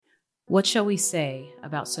What shall we say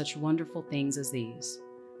about such wonderful things as these?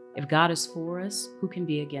 If God is for us, who can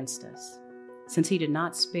be against us? Since he did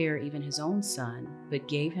not spare even his own son, but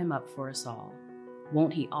gave him up for us all,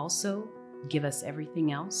 won't he also give us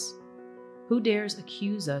everything else? Who dares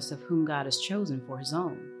accuse us of whom God has chosen for his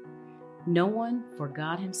own? No one, for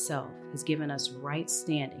God himself has given us right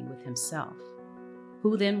standing with himself.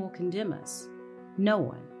 Who then will condemn us? No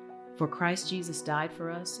one, for Christ Jesus died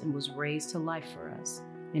for us and was raised to life for us,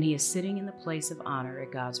 and he is sitting in the place of honor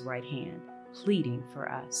at God's right hand, pleading for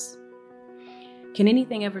us. Can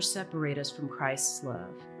anything ever separate us from Christ's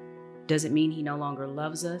love? Does it mean he no longer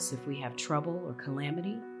loves us if we have trouble or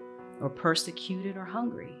calamity, or persecuted or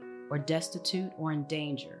hungry, or destitute or in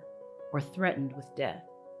danger, or threatened with death?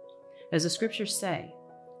 As the scriptures say,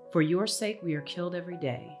 for your sake we are killed every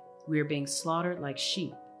day. We are being slaughtered like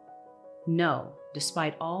sheep. No,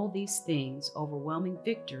 despite all these things, overwhelming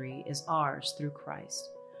victory is ours through Christ,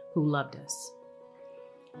 who loved us.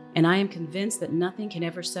 And I am convinced that nothing can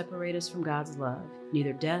ever separate us from God's love,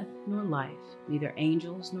 neither death nor life, neither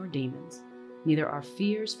angels nor demons, neither our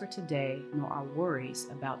fears for today nor our worries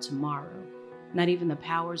about tomorrow. Not even the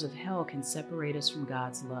powers of hell can separate us from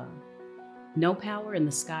God's love. No power in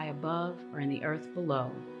the sky above or in the earth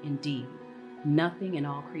below. Indeed, nothing in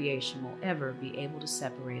all creation will ever be able to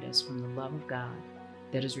separate us from the love of God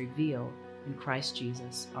that is revealed in Christ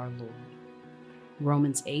Jesus our Lord.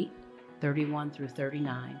 Romans 8:31 through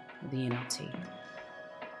 39 of the NLT.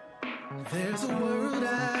 There's a world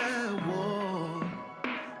at war,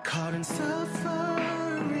 caught in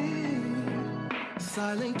suffering,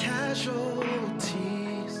 silent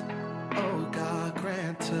casualties. Oh God,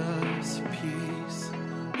 grant us peace.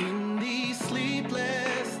 In these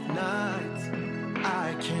sleepless nights,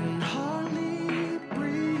 I can hardly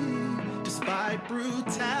breathe. Despite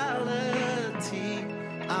brutality,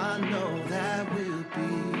 I know that we'll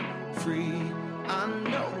be free. I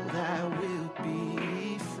know that we'll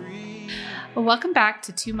be free. Well, welcome back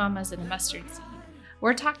to Two Mamas and a Mustard Seed.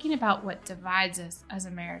 We're talking about what divides us as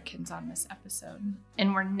Americans on this episode,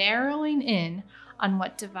 and we're narrowing in on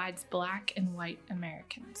what divides Black and white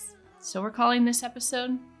Americans. So we're calling this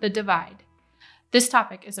episode The Divide. This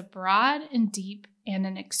topic is a broad and deep and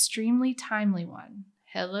an extremely timely one.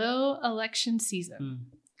 Hello, election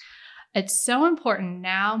season. It's so important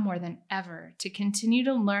now more than ever to continue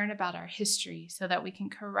to learn about our history so that we can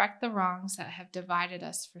correct the wrongs that have divided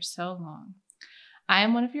us for so long. I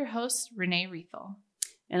am one of your hosts, Renee Riethel.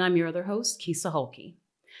 And I'm your other host, Kisa Holke.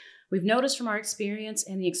 We've noticed from our experience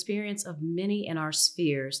and the experience of many in our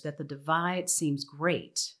spheres that the divide seems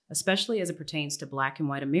great, especially as it pertains to Black and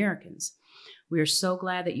white Americans. We are so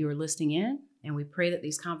glad that you are listening in, and we pray that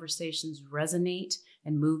these conversations resonate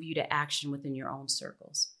and move you to action within your own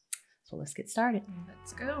circles. So let's get started.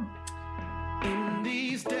 Let's go. In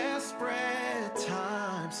these desperate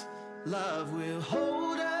times, love will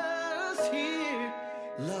hold us here.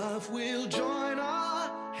 Love will join our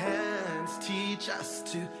hands, teach us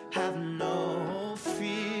to have no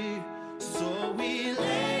fear. So we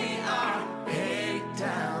lay our head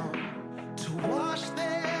down to wash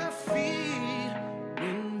their feet.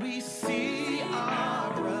 When we see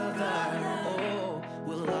our brother, oh,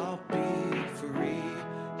 we'll all be free.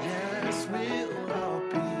 Yes, we'll all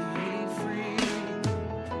be free.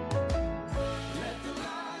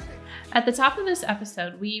 At the top of this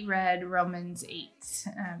episode, we read Romans 8.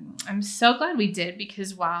 I'm so glad we did,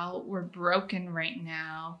 because while we're broken right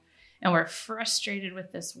now and we're frustrated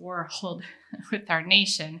with this world, with our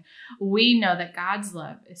nation, we know that God's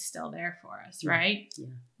love is still there for us, right?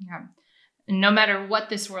 Yeah. And no matter what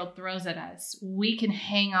this world throws at us, we can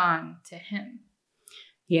hang on to him.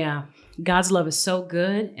 Yeah, God's love is so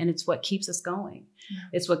good, and it's what keeps us going.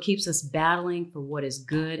 It's what keeps us battling for what is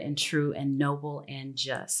good and true and noble and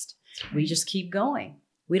just. We just keep going.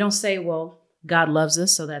 We don't say, well, God loves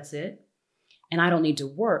us, so that's it. And I don't need to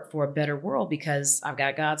work for a better world because I've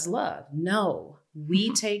got God's love. No,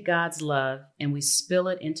 we take God's love and we spill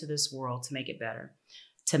it into this world to make it better,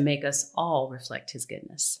 to make us all reflect his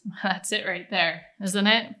goodness. That's it right there, isn't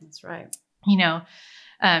it? That's right. You know,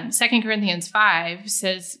 2 Corinthians 5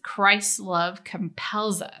 says Christ's love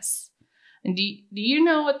compels us. And do you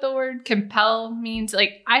know what the word compel means?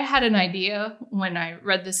 Like, I had an idea when I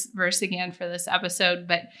read this verse again for this episode,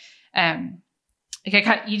 but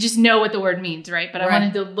you just know what the word means, right? But right. I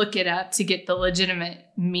wanted to look it up to get the legitimate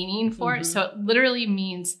meaning for it. So it literally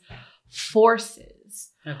means forces,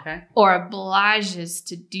 or obliges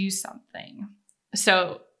to do something.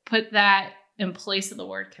 So put that in place of the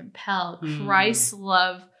word compel. Christ's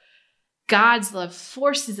love, God's love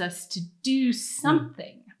forces us to do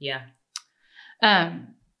something. Yeah.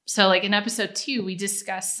 So like in episode 2, we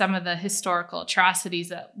discussed some of the historical atrocities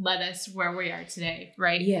that led us where we are today,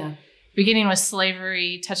 right? Yeah. Beginning with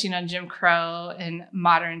slavery, touching on Jim Crow and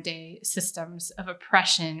modern day systems of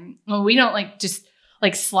oppression. Well, we don't like just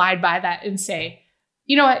like slide by that and say,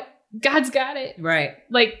 you know what, God's got it. Right.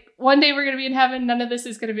 Like one day we're going to be in heaven. None of this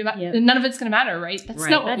is going to be, none of it's going to matter, right? That's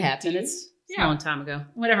not what that happened. It's a long time ago.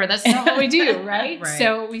 Whatever. That's not what we do, right? Right.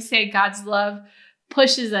 So we say God's love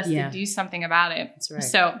pushes us to do something about it. That's right.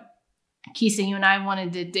 So Kisa, you and I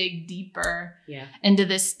wanted to dig deeper into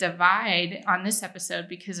this divide on this episode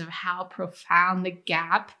because of how profound the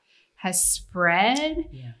gap has spread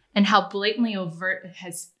and how blatantly overt it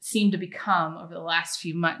has seemed to become over the last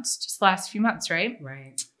few months, right?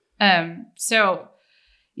 Right. So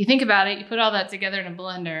you think about it, you put all that together in a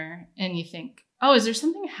blender and you think, oh, is there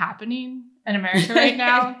something happening in America right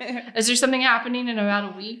now? Is there something happening in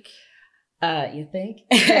about a week? You think?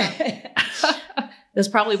 That's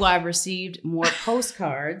probably why I've received more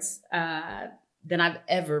postcards than I've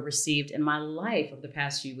ever received in my life over the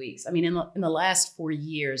past few weeks. I mean, in the last 4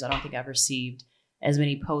 years, I don't think I've received as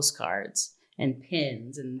many postcards and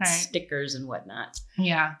pins and stickers and whatnot.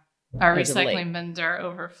 Yeah. Our recycling bins are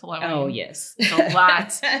overflowing. Oh, yes. It's a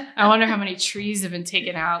lot. I wonder how many trees have been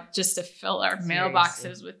taken out just to fill our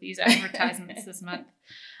mailboxes with these advertisements this month.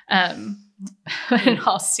 But in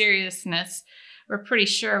all seriousness, we're pretty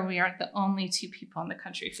sure we aren't the only 2 people in the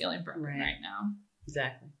country feeling broken right now.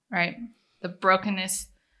 Exactly. Right. The brokenness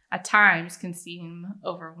at times can seem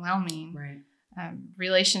overwhelming. Right.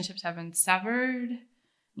 Relationships have been severed.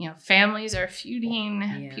 You know, families are feuding.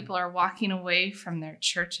 Yeah. People are walking away from their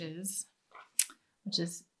churches, which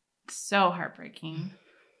is so heartbreaking.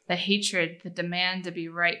 The hatred, the demand to be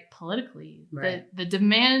right politically, the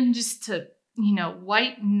demand just to,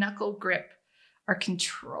 white knuckle grip or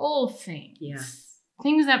control things. Yeah.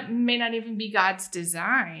 Things that may not even be God's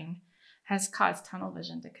design has caused tunnel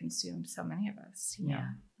vision to consume so many of us. You know,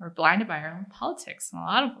 we're blinded by our own politics in a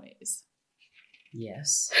lot of ways.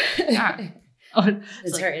 Yes. Yeah.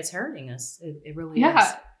 It's hurting us. It really is.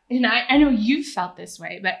 Yeah. And I know you've felt this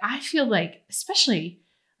way, but I feel like, especially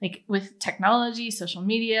like with technology, social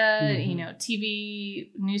media, TV,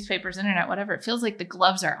 newspapers, internet, whatever, it feels like the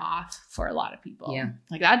gloves are off for a lot of people. Yeah.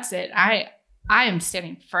 Like that's it. I am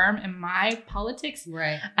standing firm in my politics.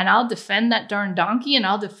 Right. And I'll defend that darn donkey and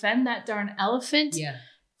I'll defend that darn elephant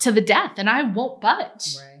to the death. And I won't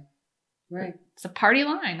budge. Right. Right. It's a party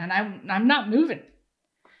line and I'm not moving.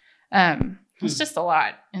 It's just a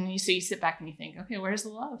lot. And you sit back and you think, okay, where's the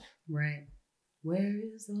love? Right. Where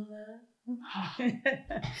is the love?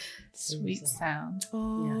 Sweet sound.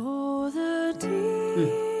 Oh, the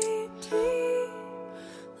deep, deep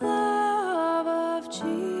love of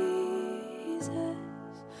Jesus,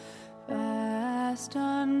 vast,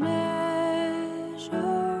 unmeasured,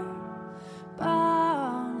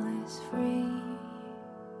 boundless, free,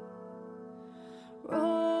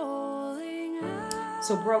 rolling out.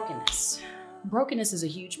 So brokenness. Brokenness is a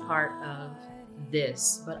huge part of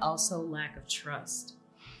this, but also lack of trust.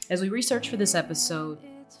 As we researched for this episode,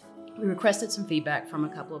 we requested some feedback from a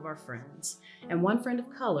couple of our friends, and one friend of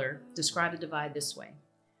color described the divide this way.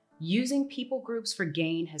 Using people groups for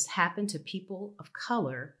gain has happened to people of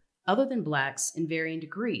color other than Blacks in varying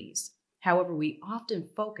degrees. However, we often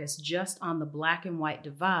focus just on the Black and white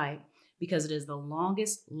divide because it is the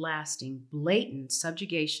longest lasting, blatant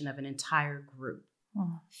subjugation of an entire group.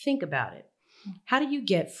 Think about it. How do you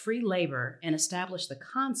get free labor and establish the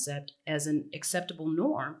concept as an acceptable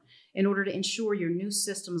norm in order to ensure your new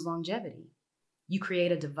system's longevity? You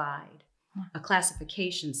create a divide, a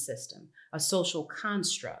classification system, a social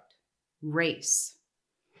construct, race.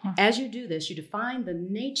 As you do this, you define the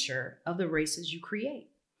nature of the races you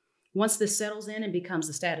create. Once this settles in and becomes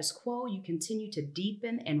the status quo, you continue to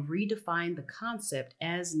deepen and redefine the concept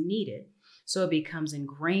as needed so it becomes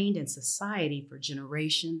ingrained in society for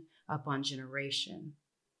generation upon generation.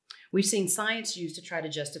 We've seen science used to try to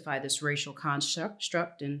justify this racial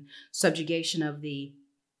construct and subjugation of the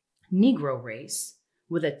Negro race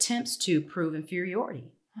with attempts to prove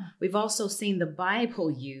inferiority. We've also seen the Bible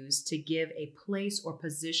used to give a place or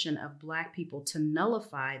position of Black people to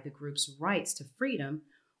nullify the group's rights to freedom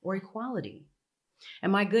or equality.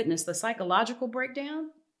 And my goodness, the psychological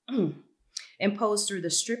breakdown imposed through the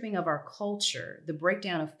stripping of our culture, the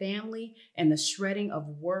breakdown of family, and the shredding of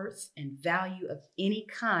worth and value of any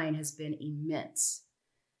kind has been immense.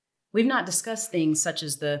 We've not discussed things such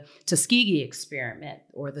as the Tuskegee experiment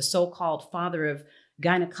or the so-called father of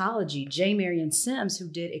gynecology, J. Marion Sims, who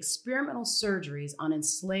did experimental surgeries on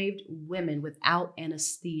enslaved women without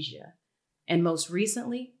anesthesia. And most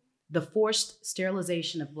recently, the forced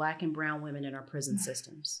sterilization of Black and brown women in our prison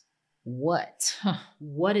systems. What?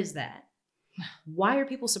 What is that? Why are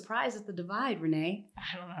people surprised at the divide, Renee?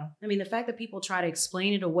 I don't know. I mean, the fact that people try to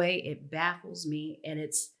explain it away, it baffles me. And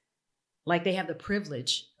it's like they have the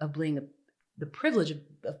privilege of being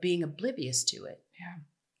oblivious to it. Yeah,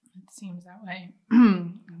 it seems that way.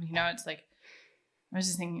 It's like, I was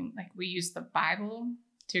just thinking, like, we use the Bible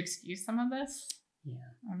to excuse some of this. Yeah.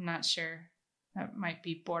 I'm not sure. That might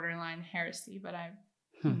be borderline heresy, but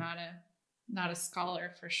I'm not a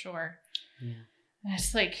scholar for sure. Yeah. And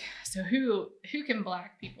it's like, so who can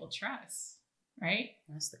Black people trust, right?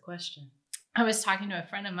 That's the question. I was talking to a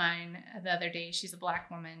friend of mine the other day. She's a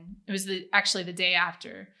Black woman. It was actually the day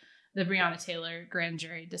after the Breonna Taylor grand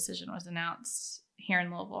jury decision was announced here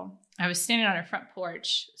in Louisville. I was standing on her front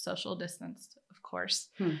porch, social distanced, of course.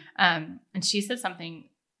 And she said something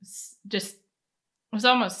just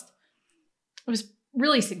it was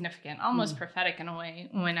really significant, almost prophetic in a way.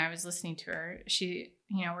 When I was listening to her, she,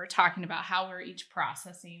 we're talking about how we're each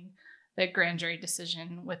processing the grand jury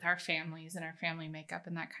decision with our families and our family makeup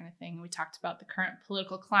and that kind of thing. We talked about the current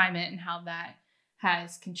political climate and how that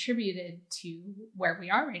has contributed to where we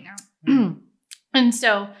are right now. And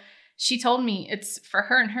so she told me it's for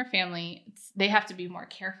her and her family, they have to be more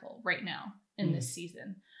careful right now in this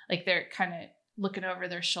season. Like they're kind of looking over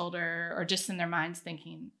their shoulder or just in their minds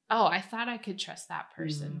thinking, oh, I thought I could trust that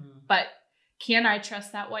person, but can I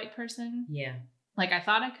trust that white person? Yeah. Like I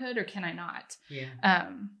thought I could, or can I not? Yeah.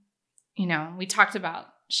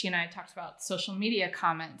 She and I talked about social media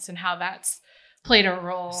comments and how that's played a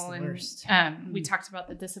role. And we talked about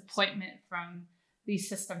the disappointment from these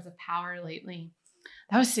systems of power lately.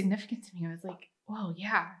 That was significant to me. I was like, whoa,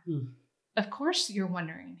 yeah. Of course you're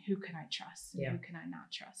wondering, who can I trust and who can I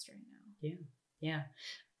not trust right now? Yeah. Yeah.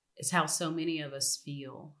 It's how so many of us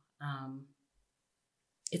feel.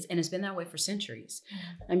 It's been that way for centuries.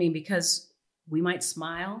 I mean, because we might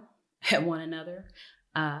smile at one another.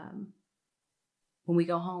 When we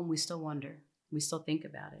go home, we still wonder. We still think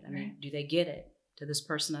about it. I mean, do they get it? Does this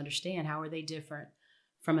person understand? How are they different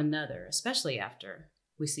from another? Especially after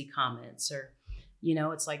we see comments or,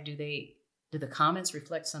 it's like, do the comments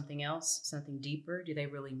reflect something else, something deeper? Do they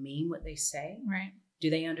really mean what they say? Right. Do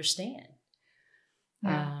they understand?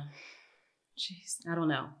 Yeah. I don't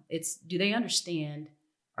know. Do they understand?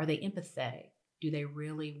 Are they empathetic? Do they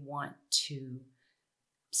really want to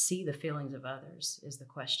see the feelings of others is the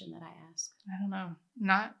question that I ask. I don't know.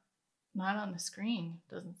 Not on the screen.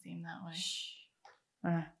 Doesn't seem that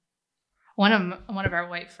way. One of our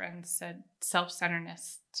white friends said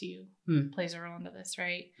self-centeredness too plays a role into this,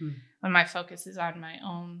 right? When my focus is on my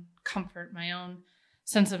own comfort, my own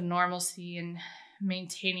sense of normalcy and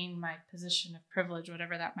maintaining my position of privilege,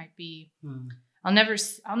 whatever that might be, I'll never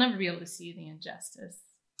be able to see the injustice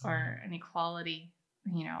or inequality,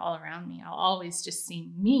 all around me. I'll always just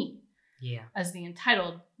see me as the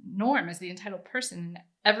entitled norm, as the entitled person, and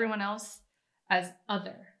everyone else as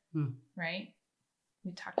other, right?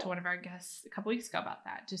 We talked to one of our guests a couple weeks ago about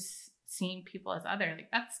that, just seeing people as other. Like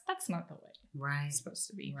that's not the way it's supposed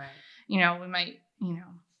to be. Right. We might,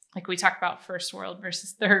 like we talk about first world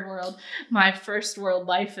versus third world. My first world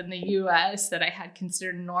life in the U.S. that I had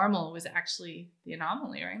considered normal was actually the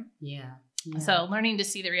anomaly, right? Yeah. So learning to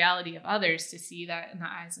see the reality of others, to see that in the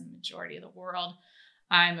eyes of the majority of the world,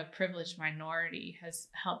 I'm a privileged minority, has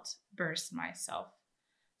helped burst my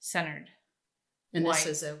self-centered. And this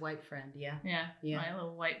is a white friend, yeah. My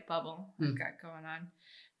little white bubble I've got going on.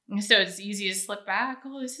 And so it's easy to slip back.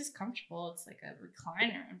 Oh, this is comfortable. It's like a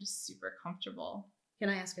recliner. I'm just super comfortable. Can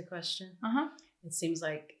I ask a question? It seems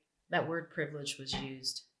like that word privilege was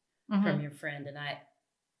used from your friend. And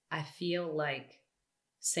I feel like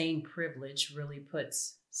saying privilege really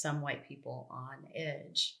puts some white people on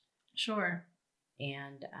edge. Sure.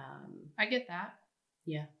 And I get that.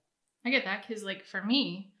 Yeah. I get that because, like, for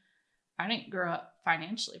me, I didn't grow up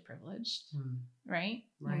financially privileged, right?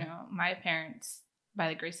 My parents, by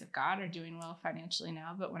the grace of God, are doing well financially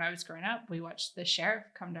now. But when I was growing up, we watched the sheriff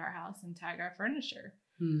come to our house and tag our furniture.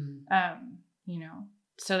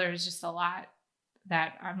 So there was just a lot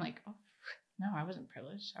that I'm like, oh, no, I wasn't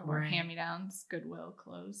privileged. I wore hand-me-downs, Goodwill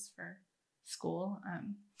clothes for school.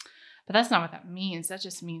 But that's not what that means. That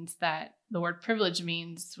just means that the word privilege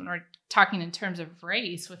means, when we're talking in terms of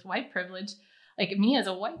race with white privilege, like me as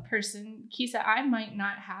a white person, Kisa, I might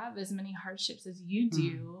not have as many hardships as you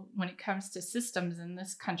do when it comes to systems in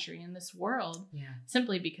this country, in this world,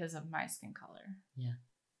 simply because of my skin color. Yeah.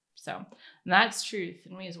 So that's truth.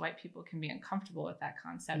 And we as white people can be uncomfortable with that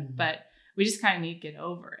concept, but we just kind of need to get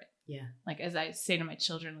over it. Yeah. Like, as I say to my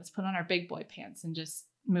children, let's put on our big boy pants and just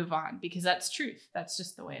move on, because that's truth. That's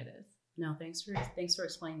just the way it is. No, thanks for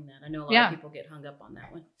explaining that. I know a lot of people get hung up on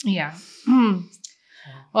that one. Yeah.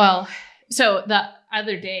 Well, so the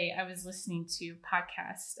other day I was listening to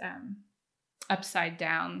podcast, Upside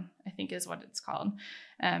Down, I think is what it's called.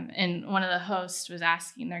 And one of the hosts was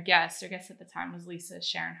asking their guest at the time was Lisa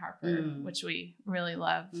Sharon Harper, which we really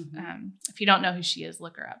love. If you don't know who she is,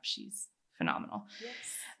 look her up. She's phenomenal. Yes.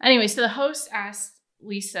 Anyway, so the host asked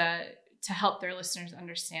Lisa to help their listeners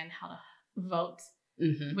understand how to vote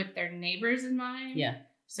with their neighbors in mind. Yeah.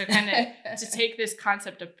 So kind of to take this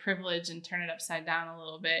concept of privilege and turn it upside down a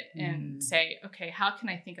little bit and say, okay, how can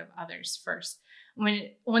I think of others first?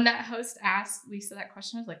 When that host asked Lisa that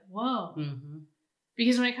question, I was like, whoa.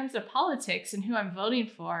 Because when it comes to politics and who I'm voting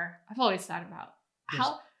for, I've always thought about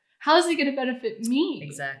how is it going to benefit me?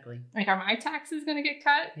 Exactly. Like, are my taxes going to get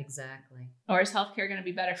cut? Exactly. Or is healthcare going to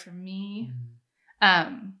be better for me?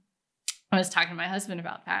 I was talking to my husband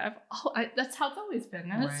about that. That's how it's always been.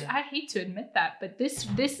 Right. I hate to admit that, but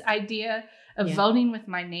this idea of voting with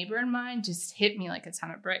my neighbor in mind just hit me like a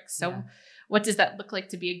ton of bricks. So what does that look like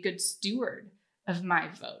to be a good steward of my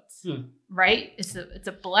votes? Right? It's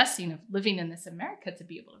a blessing of living in this America to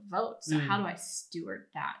be able to vote. So how do I steward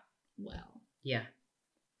that well? Yeah.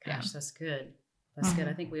 Gosh, that's good. That's good.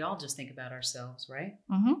 I think we all just think about ourselves, right?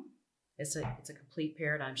 It's a complete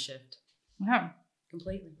paradigm shift. Yeah.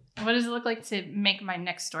 Completely. What does it look like to make my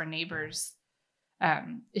next door neighbors'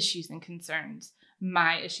 issues and concerns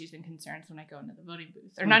my issues and concerns when I go into the voting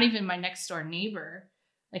booth? Or not even my next door neighbor.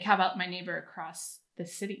 Like, how about my neighbor across the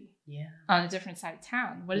city? Yeah. On a different side of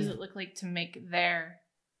town? What does it look like to make their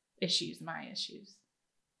issues my issues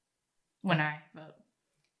when I vote?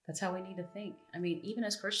 That's how we need to think. I mean, even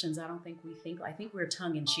as Christians, I think we're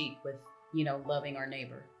tongue in cheek with, loving our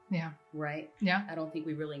neighbor. Yeah. Right? Yeah. I don't think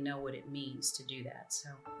we really know what it means to do that. So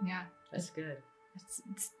yeah, that's good.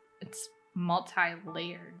 It's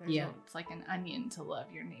multi-layered. It's like an onion to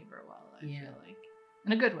love your neighbor well, I feel like.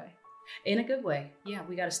 In a good way. In a good way. Yeah.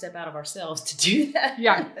 We got to step out of ourselves to do that.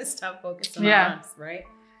 Yeah. Stop focusing on us, right?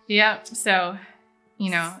 Yeah. So,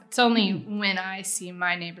 it's only when I see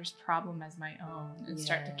my neighbor's problem as my own and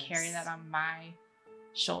start to carry that on my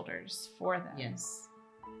shoulders for them. Yes.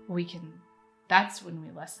 That's when we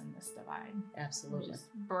lessen this divide. Absolutely. We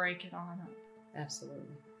just break it on up.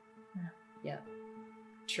 Absolutely. Yeah.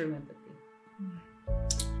 True empathy.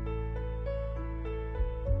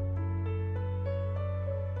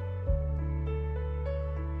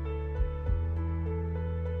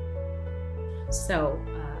 So,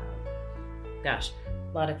 gosh,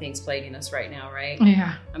 a lot of things plaguing us right now, right?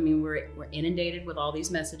 Yeah. I mean, we're inundated with all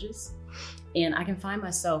these messages, and I can find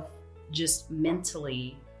myself just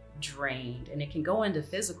mentally drained, and it can go into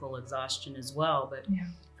physical exhaustion as well. But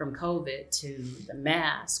from COVID to the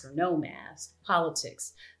mask or no mask,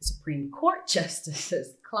 politics, the Supreme Court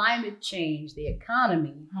justices, climate change, the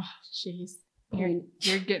economy. Oh, jeez.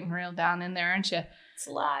 You're getting real down in there, aren't you? It's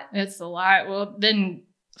a lot. It's a lot. Well, then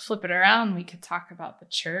flip it around. We could talk about the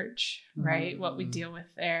church, right? What we deal with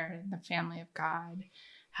there in the family of God.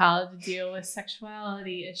 How to deal with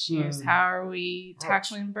sexuality issues. How are we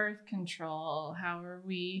tackling birth control? How are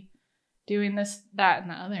we doing this, that, and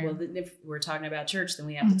the other? Well, if we're talking about church, then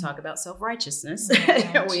we have to talk about self-righteousness.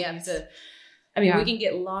 We have to, we can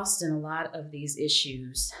get lost in a lot of these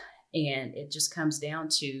issues, and it just comes down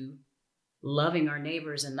to loving our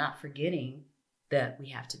neighbors and not forgetting that we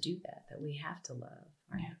have to do that we have to love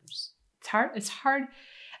our neighbors. It's hard.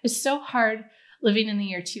 It's so hard living in the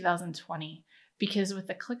year 2020. Because with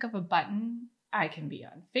the click of a button, I can be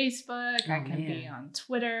on Facebook, I can be on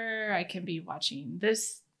Twitter, I can be watching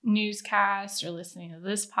this newscast or listening to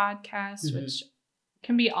this podcast, which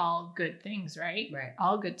can be all good things, right? Right.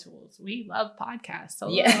 All good tools. We love podcasts.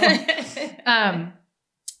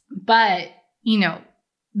 But,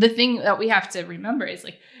 the thing that we have to remember is,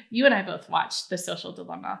 like, you and I both watched The Social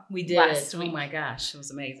Dilemma. We did. Last week. Oh my gosh, it was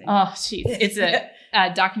amazing. Oh, geez. It's a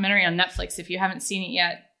documentary on Netflix. If you haven't seen it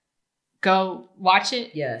yet, go watch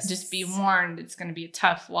it. Yes. Just be warned, it's going to be a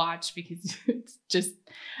tough watch because it's just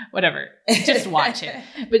whatever. Just watch it.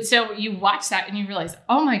 But so you watch that and you realize,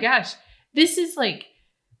 oh my gosh, this is like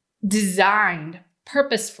designed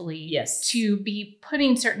purposefully to be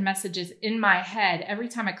putting certain messages in my head every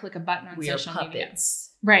time I click a button on social media.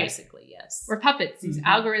 Right. Basically, yes. We're puppets. These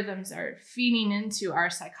algorithms are feeding into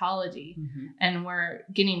our psychology and we're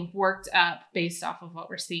getting worked up based off of what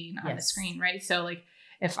we're seeing on the screen, right? So, like,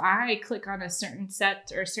 if I click on a certain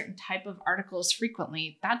set or a certain type of articles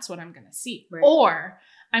frequently, that's what I'm going to see. Right. Or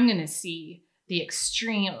I'm going to see the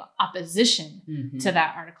extreme opposition to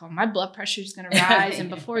that article. My blood pressure is going to rise.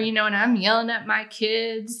 And before you know it, I'm yelling at my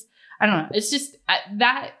kids. I don't know. It's just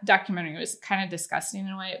that documentary was kind of disgusting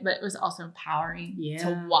in a way, but it was also empowering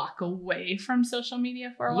to walk away from social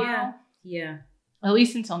media for a while. Yeah. At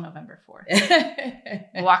least until November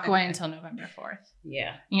 4th. Walk away until November 4th.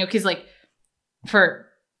 Yeah. Because for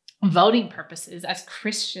voting purposes as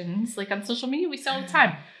Christians, on social media, we say all the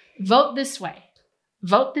time, vote this way.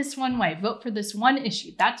 Vote this one way. Vote for this one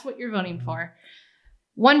issue. That's what you're voting for.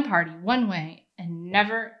 One party, one way, and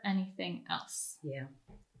never anything else. Yeah.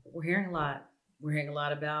 We're hearing a lot. We're hearing a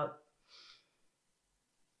lot about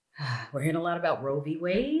Roe v.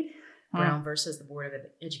 Wade, Brown versus the Board of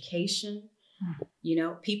Education.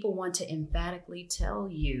 People want to emphatically tell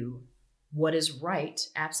you what is right.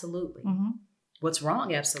 Absolutely. What's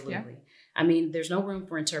wrong. Absolutely. Yeah. I mean, there's no room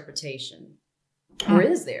for interpretation. Or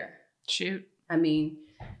is there? Shoot. I mean,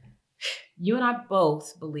 you and I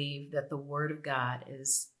both believe that the word of God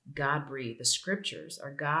is God-breathed. The scriptures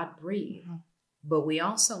are God-breathed. But we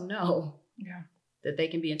also know that they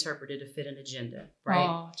can be interpreted to fit an agenda, right?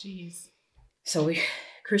 Oh, geez. So as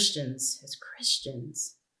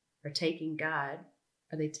Christians, are taking God.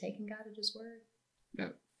 Are they taking God at his word? No.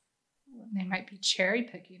 They might be cherry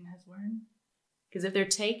picking his word. Because if they're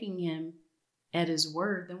taking him at his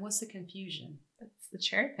word, then what's the confusion? That's the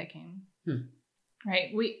cherry picking.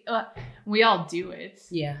 Right? We all do it.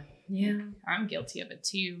 Yeah. I'm guilty of it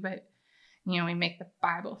too, but we make the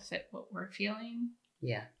Bible fit what we're feeling.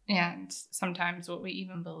 Yeah. And sometimes what we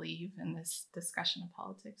even believe in this discussion of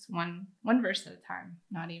politics, one verse at a time,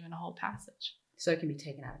 not even a whole passage. So it can be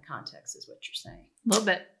taken out of context is what you're saying. A little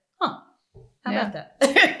bit. Huh. How about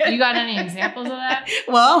that? You got any examples of that?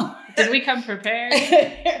 Well, did we come prepared?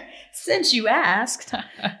 Since you asked,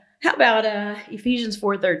 how about Ephesians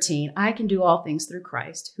 4:13? I can do all things through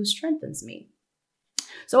Christ who strengthens me.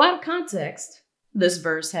 So out of context, this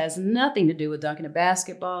verse has nothing to do with dunking a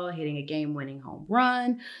basketball, hitting a game-winning home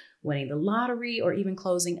run, winning the lottery, or even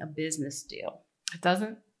closing a business deal. It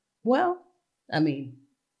doesn't? Well, I mean,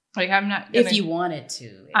 I'm not gonna, if you wanted to,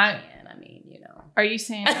 it can. I mean, Are you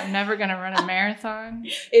saying I'm never going to run a marathon?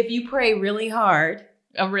 If you pray really hard.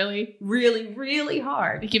 Oh, really? Really, really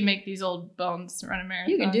hard. You can make these old bones run a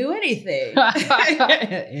marathon. You can do anything.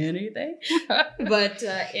 Anything. But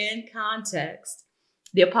in context,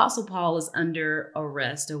 the Apostle Paul is under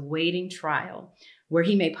arrest, awaiting trial, where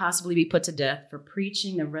he may possibly be put to death for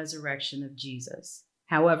preaching the resurrection of Jesus.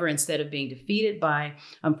 However, instead of being defeated by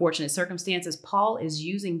unfortunate circumstances, Paul is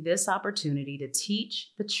using this opportunity to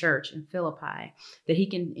teach the church in Philippi that he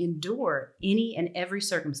can endure any and every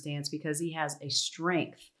circumstance because he has a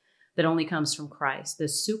strength that only comes from Christ, the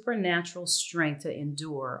supernatural strength to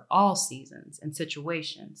endure all seasons and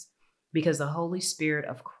situations because the Holy Spirit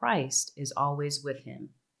of Christ is always with him,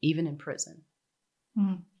 even in prison.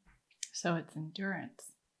 So it's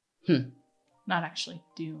endurance, not actually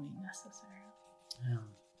doing necessarily. Oh.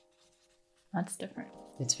 That's different.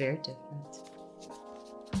 It's very different.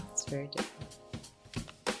 It's very different.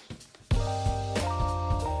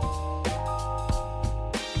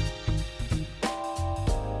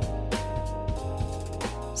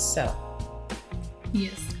 So.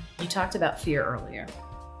 Yes. You talked about fear earlier.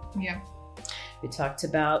 Yeah. We talked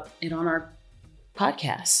about it on our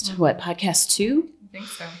podcast. What, podcast 2? I think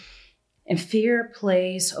so. And fear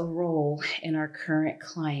plays a role in our current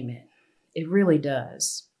climate. It really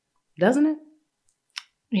does. Doesn't it?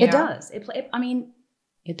 Yeah. It does.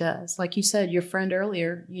 It does. Like you said, your friend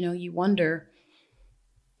earlier, you wonder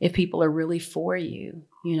if people are really for you.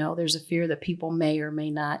 There's a fear that people may or may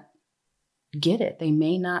not get it. They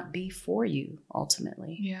may not be for you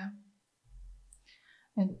ultimately. Yeah.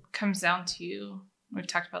 It comes down to, we've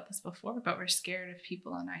talked about this before, but we're scared of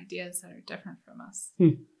people and ideas that are different from us.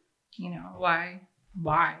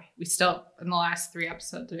 Why? We still, in the last 3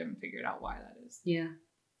 episodes, we haven't figured out why that is. Yeah.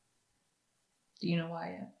 Do you know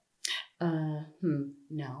why yet?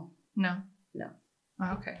 No. No? No.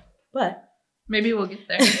 Oh, okay. But maybe we'll get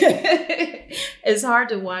there. It's hard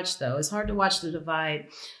to watch, though. It's hard to watch the divide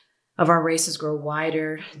of our races grow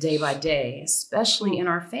wider day by day, especially in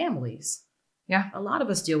our families. Yeah. A lot of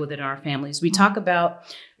us deal with it in our families. We talked about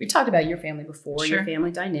your family before, sure. Your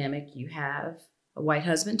family dynamic. You have a white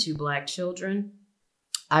husband, 2 black children.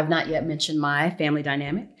 I've not yet mentioned my family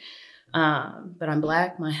dynamic, but I'm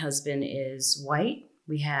black. My husband is white.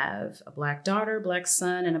 We have a black daughter, black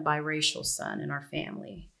son, and a biracial son in our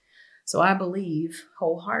family. So I believe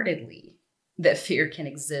wholeheartedly that fear can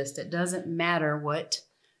exist. It doesn't matter what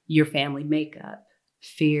your family makeup.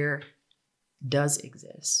 Fear does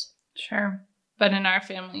exist. Sure. But in our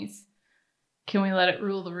families, can we let it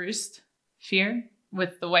rule the roost? Fear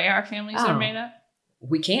with the way our families are made up?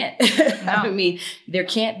 we can't. No. I mean, there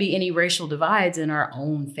can't be any racial divides in our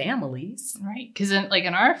own families. Right. Because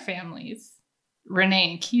in our families,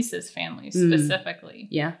 Renee and Kisa's families specifically.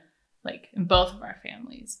 Yeah. Like in both of our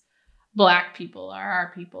families, Black people are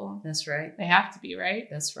our people. That's right. They have to be, right?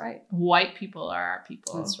 That's right. White people are our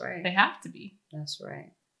people. That's right. They have to be. That's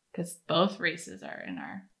right. Because both races are in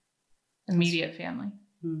our immediate family.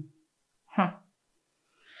 Huh.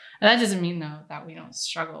 And that doesn't mean, though, that we don't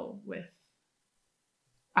struggle with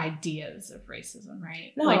ideas of racism,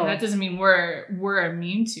 right? No. Like, that doesn't mean we're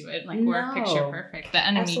immune to it. Like, we're picture perfect. The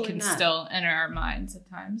enemy Absolutely can not. still enter our minds at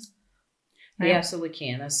times. They Right? absolutely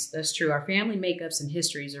can. That's true. Our family makeups and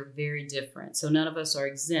histories are very different. So none of us are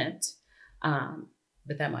exempt.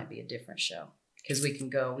 But that might be a different show because we can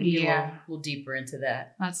get a little deeper into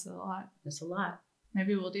that. That's a lot. That's a lot.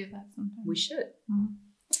 Maybe we'll do that sometime. We should. Mm-hmm.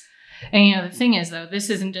 And the thing is, though, this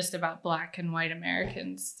isn't just about Black and white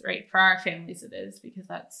Americans, right? For our families, it is, because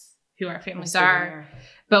that's who our families are.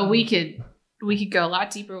 But we could go a lot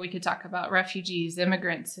deeper. We could talk about refugees,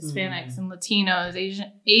 immigrants, Hispanics, and Latinos,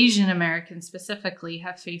 Asian Americans specifically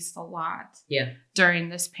have faced a lot during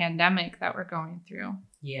this pandemic that we're going through.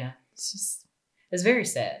 Yeah. It's very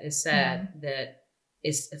sad. It's sad that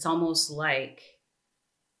it's almost like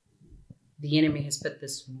the enemy has put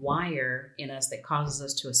this wire in us that causes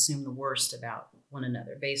us to assume the worst about one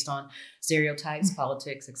another based on stereotypes,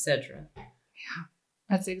 politics, etc. Yeah,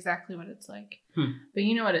 that's exactly what it's like. But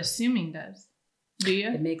you know what assuming does? Do you?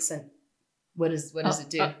 It makes sense. What does it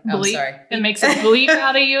do? I'm sorry. It makes a bleep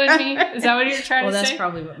out of you and me. Is that what you're trying to say? Well, that's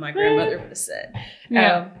probably what my grandmother would have said.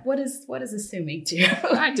 Yeah. What is assuming do?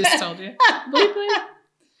 I just told you. Bleep, bleep.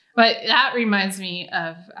 But that reminds me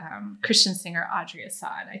of Christian singer Audrey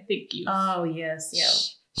Assad. I think you. Oh yes, yeah.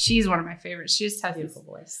 She's one of my favorites. She just has beautiful this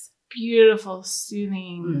voice, beautiful,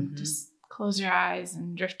 soothing, just close your eyes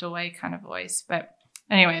and drift away kind of voice. But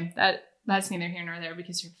anyway, that's neither here nor there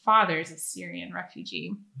because her father is a Syrian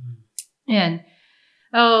refugee, and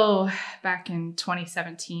back in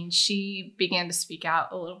 2017, she began to speak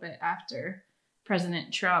out a little bit after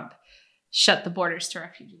President Trump shut the borders to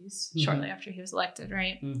refugees shortly after he was elected,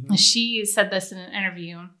 right? She said this in an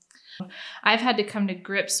interview. I've had to come to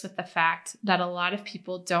grips with the fact that a lot of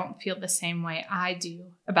people don't feel the same way I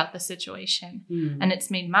do about the situation. And it's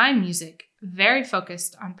made my music very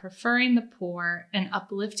focused on preferring the poor and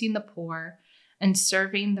uplifting the poor and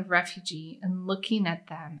serving the refugee and looking at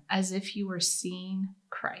them as if you were seeing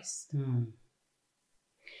Christ.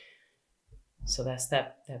 So that's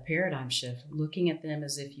that paradigm shift, looking at them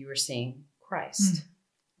as if you were seeing Christ.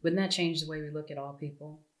 Wouldn't that change the way we look at all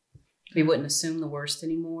people? We wouldn't assume the worst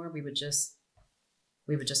anymore. We would just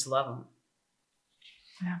love them.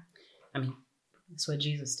 Yeah. I mean, that's what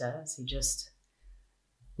Jesus does. He just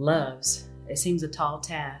loves. It seems a tall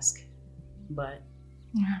task, but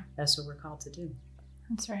that's what we're called to do.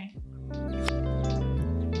 That's right.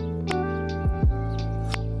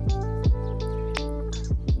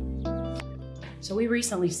 So we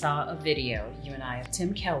recently saw a video, you and I, of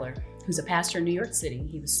Tim Keller, who's a pastor in New York City.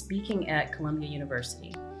 He was speaking at Columbia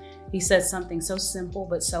University. He said something so simple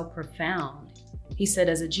but so profound. He said,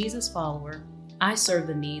 as a Jesus follower, I serve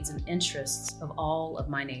the needs and interests of all of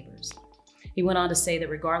my neighbors. He went on to say that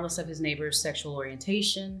regardless of his neighbor's sexual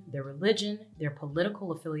orientation, their religion, their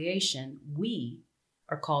political affiliation, we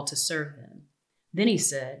are called to serve them. Then he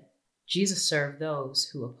said, Jesus served those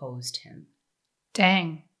who opposed him.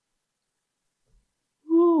 Dang.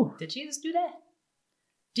 Ooh. Did Jesus do that?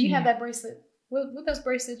 Do you have that bracelet? What those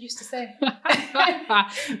bracelets used to say?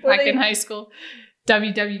 Back in high school.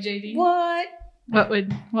 WWJD. What?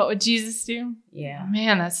 What would Jesus do? Yeah.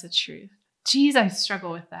 Man, that's the truth. Jeez, I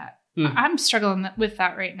struggle with that. I'm struggling with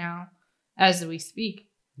that right now as we speak.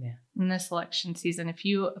 Yeah. In this election season. If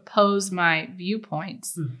you oppose my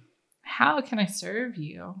viewpoints, how can I serve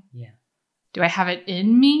you? Yeah. Do I have it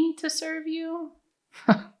in me to serve you?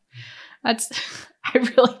 I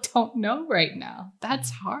really don't know right now.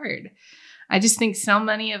 That's hard. I just think so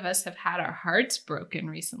many of us have had our hearts broken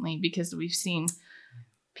recently because we've seen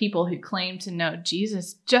people who claim to know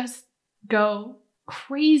Jesus just go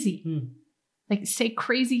crazy. Like say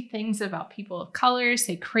crazy things about people of color,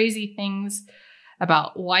 say crazy things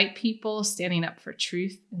about white people standing up for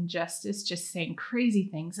truth and justice, just saying crazy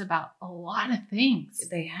things about a lot of things.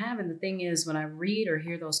 They have. And the thing is, when I read or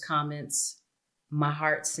hear those comments, my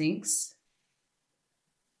heart sinks.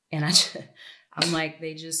 And I'm like,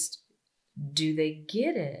 do they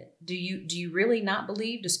get it? Do you really not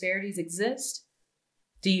believe disparities exist?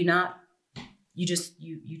 Do you not,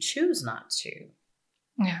 you choose not to.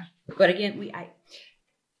 Yeah. But again,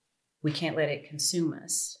 we can't let it consume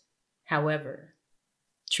us. However,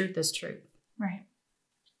 truth is truth. Right.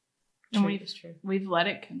 And Truth is true. we've let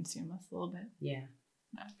it consume us a little bit. Yeah.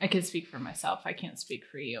 I can speak for myself. I can't speak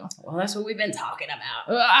for you. Well, that's what we've been talking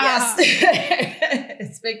about. Ah! Yes.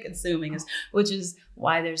 It's been consuming us, which is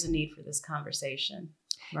why there's a need for this conversation.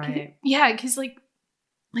 Right. Yeah, because like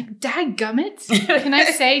dadgummit. Can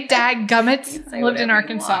I say dadgummit? I lived in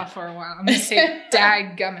Arkansas for a while. I'm going to say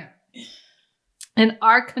dadgummit. In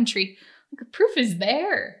our country, the proof is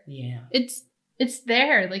there. Yeah. It's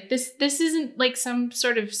there. Like this isn't like some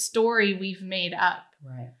sort of story we've made up.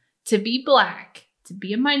 Right. To be Black, to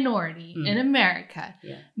be a minority in America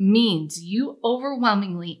means you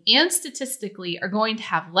overwhelmingly and statistically are going to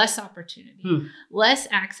have less opportunity, less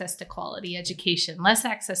access to quality education, less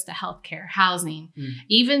access to healthcare, housing,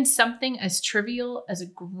 even something as trivial as a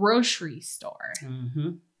grocery store.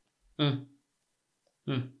 You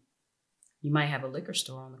might have a liquor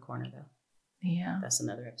store on the corner, though. Yeah. That's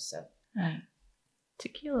another episode.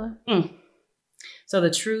 Tequila. So the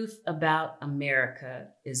truth about America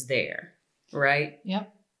is there, right?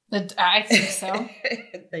 Yep. I think so.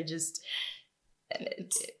 They just...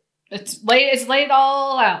 It's laid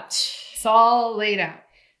all out. It's all laid out.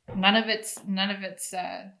 None of it's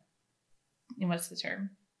what's the term?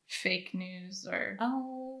 Fake news or...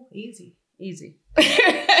 Oh, easy.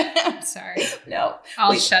 Sorry. No.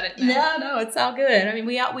 I'll shut it now. No, it's all good. I mean,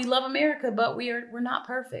 we love America, but we're not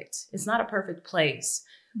perfect. It's not a perfect place.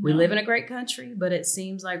 No. We live in a great country, but it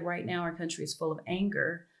seems like right now our country is full of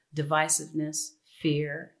anger, divisiveness,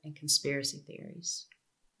 fear, and conspiracy theories.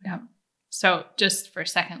 Yeah. So just for a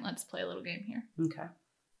second, let's play a little game here. Okay.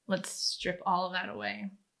 Let's strip all of that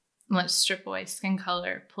away. Let's strip away skin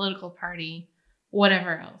color, political party,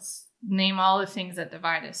 whatever else. Name all the things that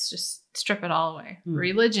divide us. Just strip it all away.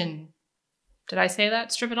 Religion. Did I say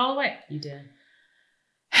that? Strip it all away. You did.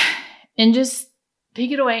 And just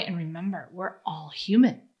take it away and remember, we're all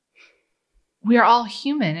human. We are all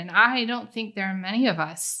human. And I don't think there are many of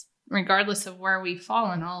us, regardless of where we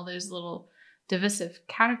fall in all those little divisive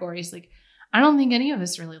categories, like, I don't think any of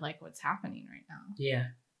us really like what's happening right now. Yeah.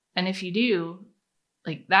 And if you do,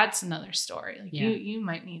 like, that's another story. Like, you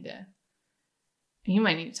might need to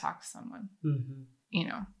talk to someone, you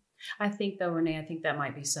know. I think, though, Renee, that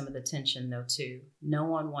might be some of the tension, though, too. No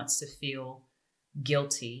one wants to feel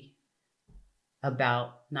guilty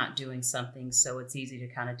about not doing something, so it's easy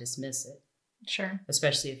to kind of dismiss it. Sure.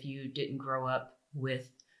 Especially if you didn't grow up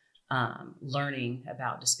with learning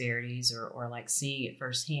about disparities or like seeing it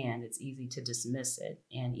firsthand. It's easy to dismiss it.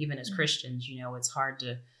 And even as Christians, you know, it's hard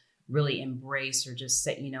to really embrace or just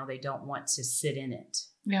say, you know, they don't want to sit in it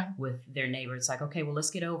with their neighbor. It's like, okay, well,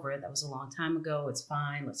 let's get over it. That was a long time ago. It's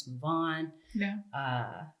fine. Let's move on. Yeah.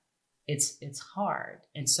 It's hard.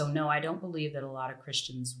 And so, no, I don't believe that a lot of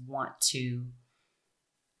Christians want to,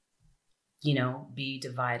 you know, be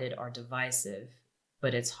divided or divisive,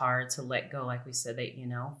 but it's hard to let go. Like we said, that, you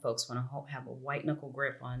know, folks want to have a white knuckle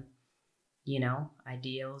grip on, you know,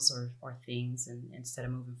 ideals or things, and instead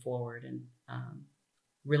of moving forward and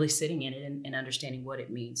really sitting in it and understanding what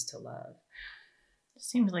it means to love. It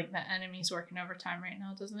seems like the enemy's working overtime right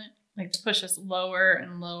now, doesn't it? Like to push us lower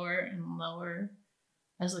and lower and lower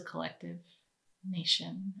as a collective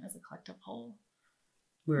nation, as a collective whole.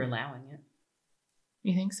 We're allowing it.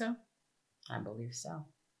 You think so? I believe so.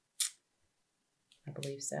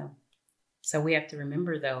 So we have to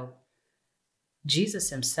remember, though, Jesus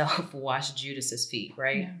himself washed Judas's feet,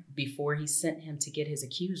 right? Yeah. Before he sent him to get his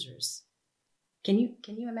accusers. Can you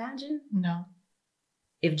imagine? No.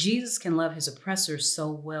 If Jesus can love his oppressors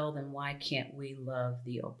so well, then why can't we love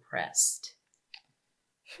the oppressed?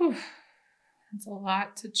 Whew. That's a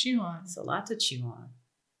lot to chew on.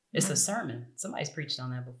 It's a sermon. Somebody's preached on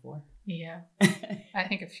that before. Yeah. I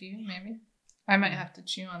think a few, maybe. I might have to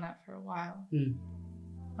chew on that for a while.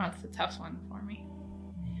 That's a tough one for me.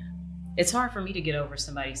 Yeah. It's hard for me to get over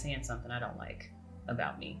somebody saying something I don't like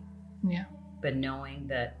about me. Yeah. But knowing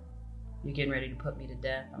that you're getting ready to put me to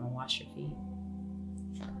death, I'm going to wash your feet,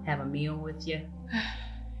 have a meal with you. Man.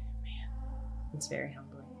 It's very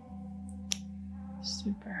humbling.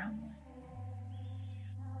 Super humbling.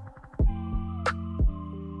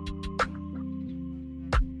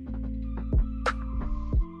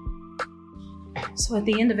 So at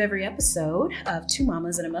the end of every episode of Two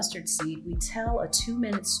Mamas and a Mustard Seed, we tell a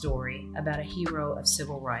 2-minute story about a hero of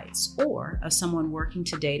civil rights or of someone working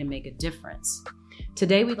today to make a difference.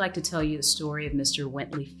 Today, we'd like to tell you the story of Mr.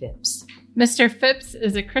 Wintley Phipps. Mr. Phipps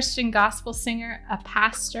is a Christian gospel singer, a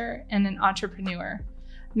pastor, and an entrepreneur.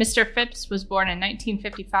 Mr. Phipps was born in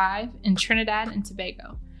 1955 in Trinidad and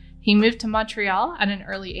Tobago. He moved to Montreal at an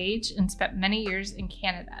early age and spent many years in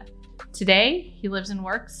Canada. Today, he lives and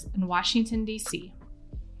works in Washington, D.C.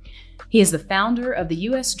 He is the founder of the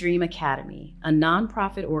U.S. Dream Academy, a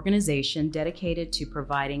nonprofit organization dedicated to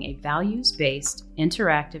providing a values-based,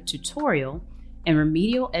 interactive tutorial and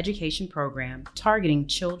remedial education program targeting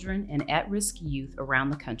children and at-risk youth around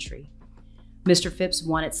the country. Mr. Phipps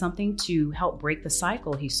wanted something to help break the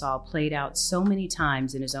cycle he saw played out so many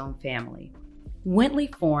times in his own family.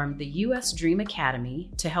 Wintley formed the U.S. Dream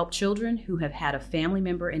Academy to help children who have had a family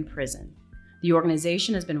member in prison. The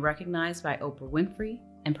organization has been recognized by Oprah Winfrey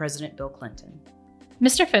and President Bill Clinton.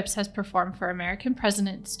 Mr. Phipps has performed for American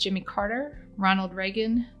Presidents Jimmy Carter, Ronald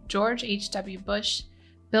Reagan, George H.W. Bush,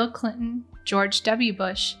 Bill Clinton, George W.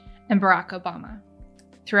 Bush, and Barack Obama.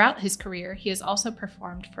 Throughout his career, he has also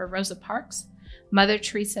performed for Rosa Parks, Mother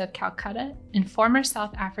Teresa of Calcutta, and former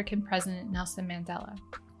South African President Nelson Mandela.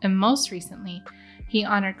 And most recently, he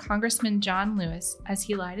honored Congressman John Lewis as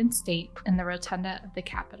he lied in state in the rotunda of the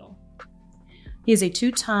Capitol. He is a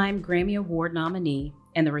 2-time Grammy Award nominee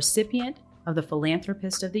and the recipient of the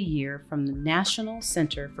Philanthropist of the Year from the National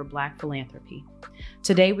Center for Black Philanthropy.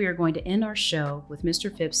 Today, we are going to end our show with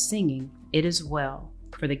Mr. Phipps singing It Is Well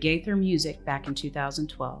for the Gaither Music back in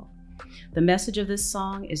 2012. The message of this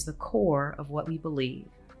song is the core of what we believe.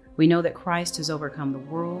 We know that Christ has overcome the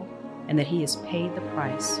world and that he has paid the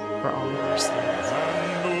price for all of our sins.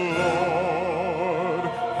 And the Lord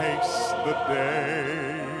hates the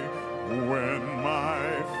day when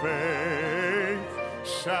my faith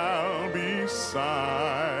shall be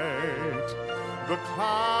sight. The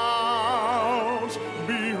clouds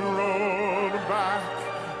be rolled back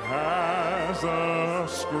as a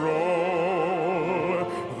scroll.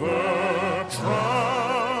 The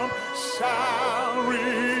trump shall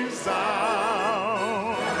resound,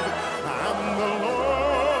 and the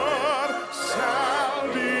Lord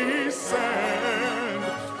shall descend.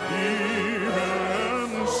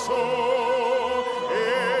 Even so,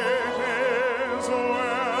 it is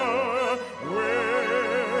well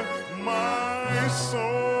with my soul.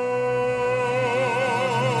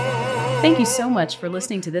 Thank you so much for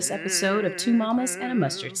listening to this episode of Two Mamas and a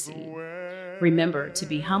Mustard Seed. Remember to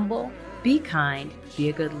be humble, be kind, be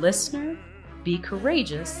a good listener, be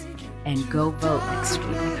courageous, and go vote next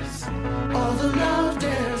week. All the love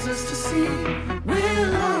there's us to see,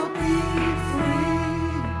 we'll all be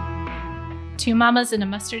free. Two Mamas and a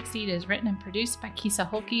Mustard Seed is written and produced by Kisa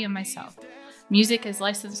Holke and myself. Music is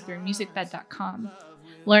licensed through musicbed.com.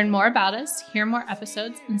 Learn more about us, hear more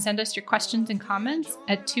episodes, and send us your questions and comments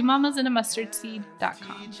at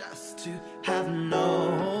twomamasandamustardseed.com. Just to have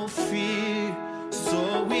no fear,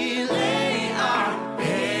 so